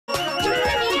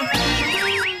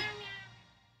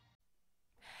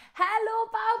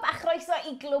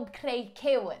i glwb creu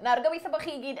cyw. Nawr, gobeithio bod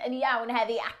chi gyd yn iawn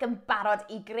heddi ac yn barod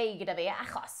i greu gyda fi,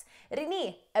 achos rydyn ni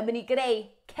yn mynd i greu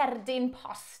cerdyn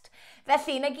post.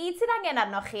 Felly, na gyd sydd angen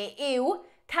arnoch chi yw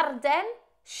carden,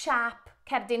 siap,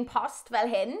 cerdyn post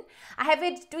fel hyn. A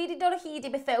hefyd, dwi wedi dod o hyd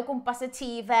i bethau o gwmpas y tŷ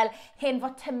fel hyn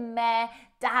fotymau,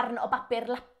 darn o bapur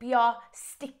lapio,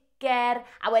 sticker,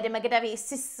 a wedyn mae gyda fi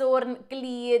siswrn,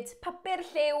 glud, papur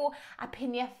lliw a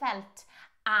pinau ffelt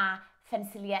a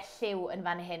ffensiliau lliw yn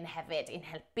fan hyn hefyd i'n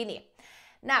helpu ni.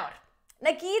 Nawr,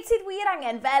 na gyd sydd wir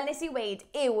angen, fel nes i weid,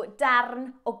 yw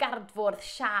darn o gardfwrdd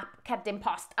siap cerdyn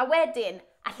post. A wedyn,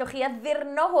 allwch chi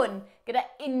addurno hwn gyda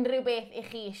unrhyw beth i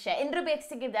chi eisiau, unrhyw beth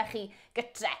sydd gyda chi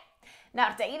gytre.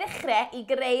 Nawr, i ddechrau i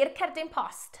greu'r cerdyn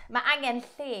post, mae angen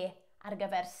lle ar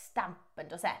gyfer stamp yn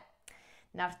dos e.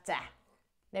 Nawr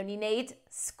newn ni wneud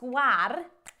sgwar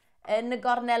yn y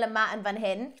gornel yma yn fan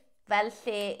hyn, fel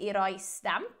lle i roi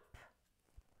stamp.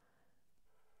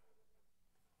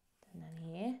 Dyna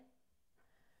ni.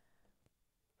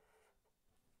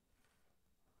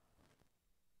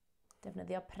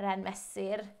 Defnyddio pren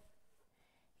mesur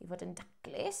i fod yn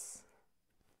daclus.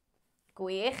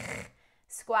 Gwych.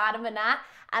 Sgwar yn fyna.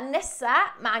 A nesa,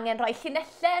 mae angen rhoi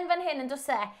llinellau yn fan hyn yn dos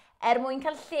e, mwyn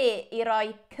cael lle i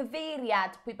roi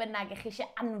cyfeiriad pwy bynnag eich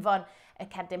eisiau anfon y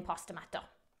cerdyn post yma to.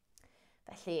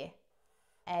 Felly,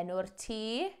 enw'r tŷ,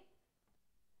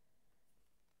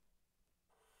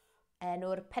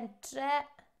 enw'r pentre,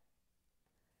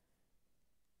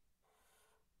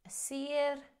 y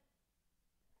sir,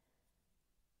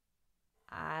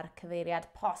 a'r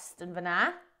cyfeiriad post yn fyna.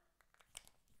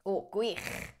 O, gwych!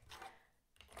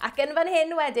 Ac yn fan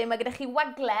hyn wedyn, mae gyda chi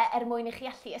wagle mwyn i chi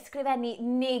allu ysgrifennu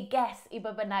neges i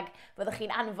bo bynnag fyddwch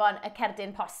chi'n anfon y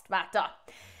cerdyn post ma to.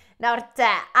 Nawr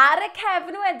ar y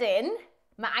cefn wedyn,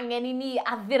 mae angen i ni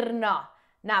addurno.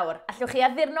 Nawr, allwch chi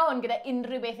addurno hwn gyda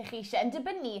unrhyw beth ych chi eisiau, yn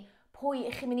dibynnu pwy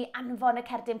ych chi'n mynd i anfon y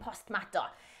cerdyn post ma to.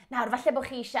 Nawr, falle bod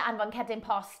chi eisiau anfon cerdyn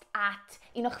post at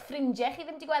un o'ch ffrindiau chi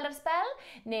ddim wedi gweld ar sbel,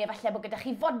 neu falle bod gyda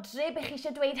chi fodryb eich chi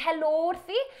eisiau dweud helo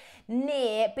wrthi,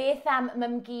 neu beth am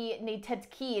mymgu neu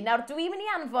tydcu. Nawr, dwi'n mynd i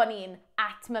anfon un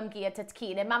at mymgu a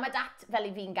tydcu, neu mam a dat fel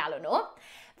i fi'n galw nhw.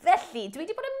 Felly, dwi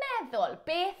wedi bod yn meddwl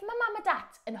beth mae mam a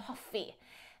dat yn hoffi.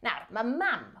 Nawr, mae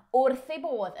mam wrth ei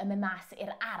bodd yn mynd mas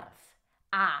i'r ardd,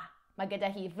 a mae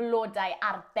gyda hi flodau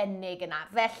arbennig yna.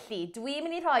 Felly, dwi'n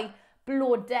mynd i rhoi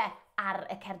blodau ar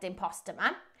y cerdyn post yma.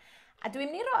 A dwi'n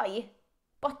mynd i roi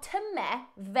botymau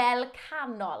fel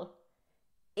canol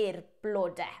i'r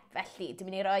blodau. Felly, dwi'n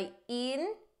mynd i roi un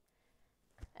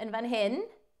yn fan hyn,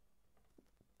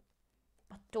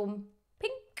 botwm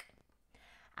pink,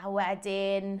 a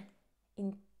wedyn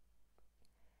un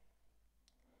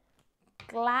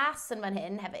glas yn fan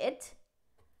hyn hefyd.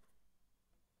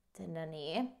 Dyna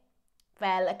ni,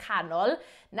 fel y canol.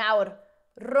 Nawr,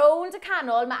 rownd y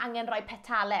canol mae angen rhoi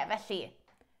petalau, felly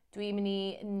dwi'n mynd i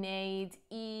wneud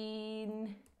un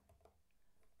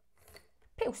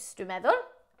piws, dwi'n meddwl.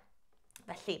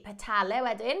 Felly, petalau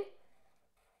wedyn.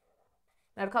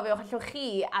 Nawr cofiwch, allwch chi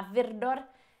addurno'r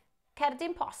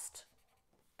cerdyn post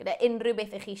gyda unrhyw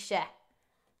beth ych chi eisiau.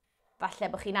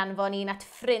 Falle bod chi'n anfon un at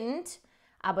ffrind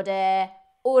a bod e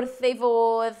wrth ei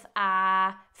fodd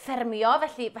a ffermio,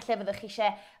 felly falle byddwch chi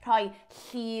eisiau rhoi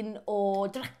llun o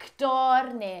dractor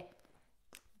neu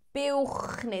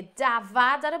buwch neu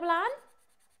dafad ar y blaen.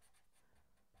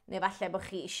 Neu falle bod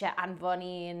chi eisiau anfon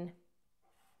un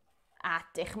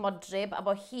at eich modryb a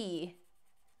bod hi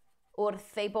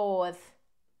wrth ei bodd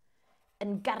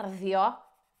yn garddio.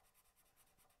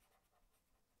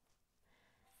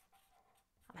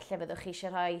 A falle byddwch chi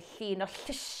eisiau rhoi llun o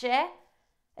llysiau.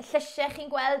 Y llysiau chi'n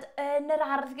gweld yn yr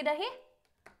ardd gyda hi.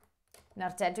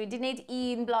 Nawr dwi wedi gwneud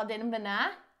un blodyn yn fyna.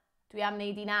 Dwi am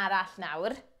wneud un arall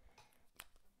nawr.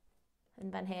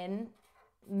 Yn fan hyn,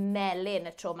 melyn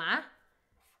y tro ma.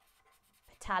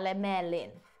 Petalau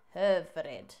melyn.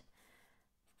 Hyfryd.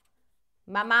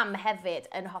 Mae mam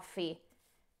hefyd yn hoffi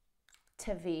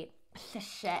tyfu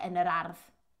llysiau yn yr ardd.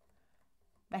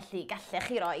 Felly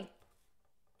gallech chi roi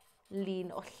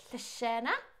lun o llysiau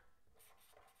yna.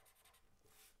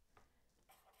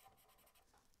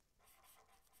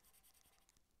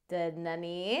 Dyna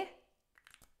ni.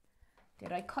 Dwi'n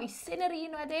rhoi coesyn yr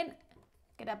un wedyn,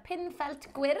 gyda pin ffelt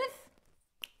gwyrdd.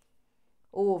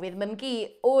 O, fydd mymgu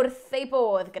wrth ei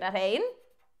bodd gyda rhain.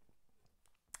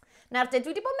 Nawr, dwi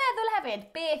wedi bod meddwl hefyd,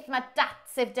 beth mae dat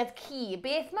sef dyddcu,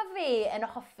 beth mae fe yn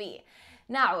hoffi.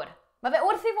 Nawr, mae fe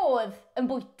wrth ei fodd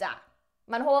yn bwyta.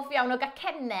 Mae'n hoff iawn o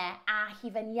gacennau a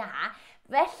hufen ia.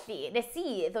 Felly, nes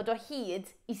i ddod o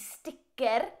hyd i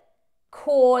sticker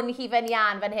côn hufen ia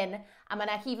yn fan hyn, a mae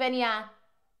yna hufen ia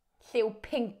lliw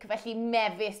pinc, felly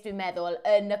mefus dwi'n meddwl,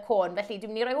 yn y côn. Felly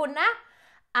dwi'n mynd i roi hwnna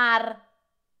ar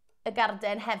y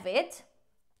garden hefyd.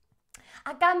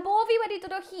 A gan bo fi wedi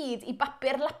dod o hyd i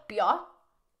bapur lapio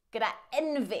gyda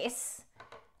enfys,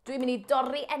 dwi'n mynd i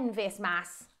dorri enfys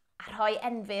mas a rhoi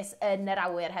enfys yn yr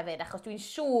awyr hefyd, achos dwi'n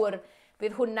siŵr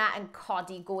bydd hwnna yn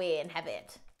codi gwen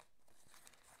hefyd.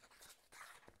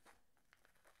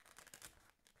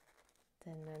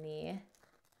 Dyna ni.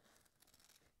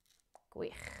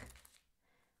 Gwych.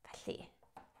 Felly,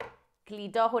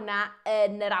 gludo hwnna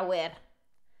yn yr awyr.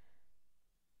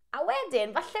 A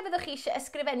wedyn, falle byddwch chi eisiau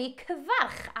ysgrifennu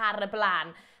cyfarch ar y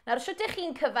blaen. Nawr, os ydych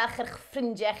chi'n cyfarch eich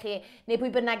ffrindiau chi, neu pwy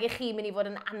bynnag i chi mynd i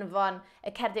fod yn anfon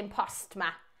y cerdyn post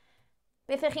ma.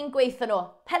 Beth ydych chi'n gweithio nhw?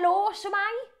 Helo,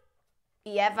 siwmai?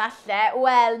 Ie, falle.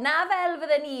 Wel, na fel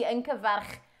fydden ni yn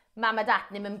cyfarch mam a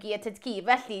dat neu mam gi a tyd ci.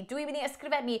 Felly, dwi'n mynd i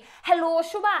ysgrifennu helo,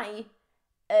 siwmai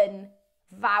yn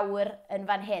fawr yn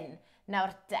fan hyn.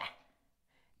 Nawr de,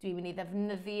 dwi'n mynd i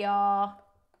ddefnyddio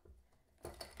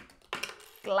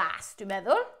glas, dwi'n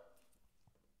meddwl.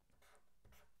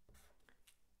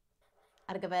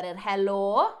 Ar gyfer yr helo.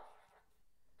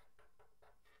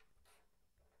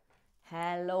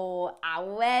 Helo, a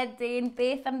wedyn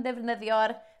beth am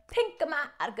ddefnyddio'r pinc yma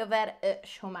ar gyfer y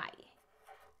siwmai.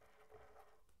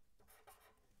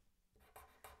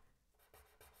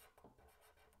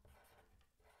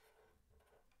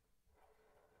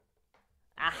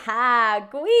 Aha,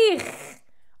 gwych!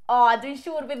 O, dwi'n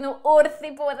siŵr bydd nhw wrth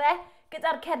eu bodau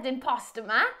gyda'r cerdyn post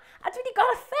yma. A dwi wedi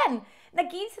gorffen. Na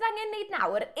gyd sydd angen wneud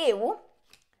nawr yw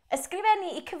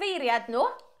ysgrifennu eu cyfeiriad nhw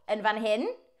yn fan hyn,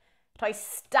 rhoi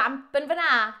stamp yn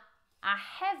fyna, a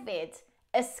hefyd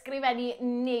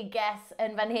ysgrifennu neges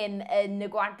yn fan hyn yn y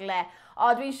gwagle.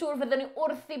 O, dwi'n siŵr fydden nhw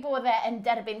wrth eu bodau yn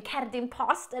derbyn cerdyn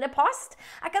post yn y post.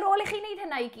 Ac ar ôl i chi wneud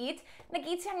hynna i gyd, na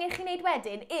gyd sydd angen chi wneud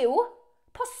wedyn yw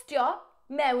postio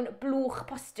mewn blwch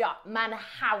postio. Mae'n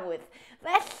hawdd.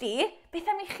 Felly, beth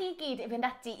am i chi gyd i fynd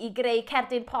ati i greu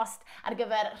cerdyn post ar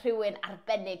gyfer rhywun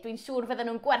arbennig? Dwi'n siŵr fydden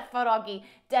nhw'n gwerthfawrogi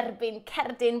derbyn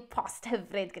cerdyn post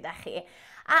hyfryd gyda chi.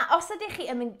 A os ydych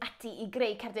chi yn mynd ati i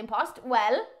greu cerdyn post,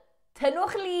 wel,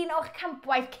 tynnwch lun o'ch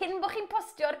campwaith cyn bod chi'n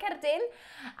postio'r cerdyn,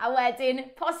 a wedyn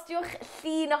postiwch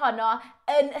llun ohono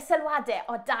yn y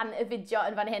sylwadau o dan y fideo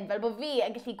yn fan hyn, fel bod fi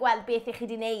yn gallu gweld beth i chi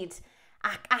wedi wneud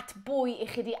ac at bwy i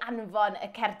chi wedi anfon y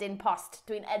cerdyn post.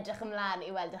 Dwi'n edrych ymlaen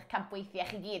i weld eich campweithiau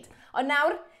chi gyd. Ond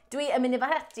nawr, dwi yn mynd i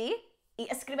fod ati i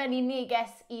ysgrifennu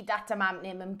neges i data mam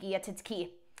neu mam gi a tyd ci.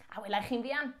 A welai chi'n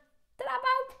fian. Dyna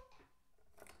bawb!